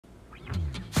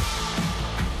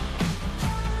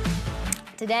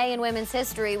Today in Women's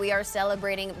History, we are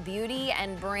celebrating beauty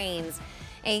and brains,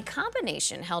 a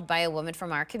combination held by a woman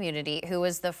from our community who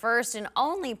was the first and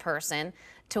only person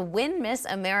to win Miss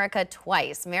America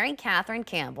twice. Katherine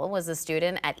Campbell was a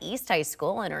student at East High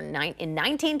School in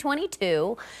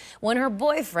 1922 when her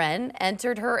boyfriend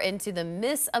entered her into the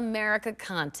Miss America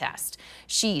contest.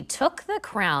 She took the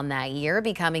crown that year,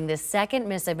 becoming the second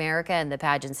Miss America in the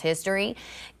pageant's history.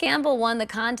 Campbell won the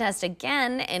contest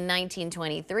again in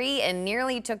 1923 and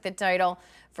nearly took the title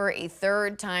for a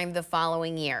third time the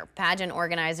following year. Pageant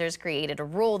organizers created a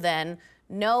rule then: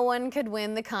 no one could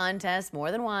win the contest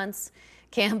more than once.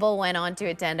 Campbell went on to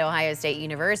attend Ohio State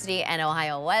University and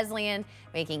Ohio Wesleyan,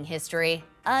 making history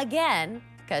again,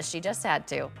 because she just had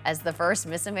to, as the first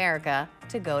Miss America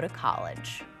to go to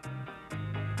college.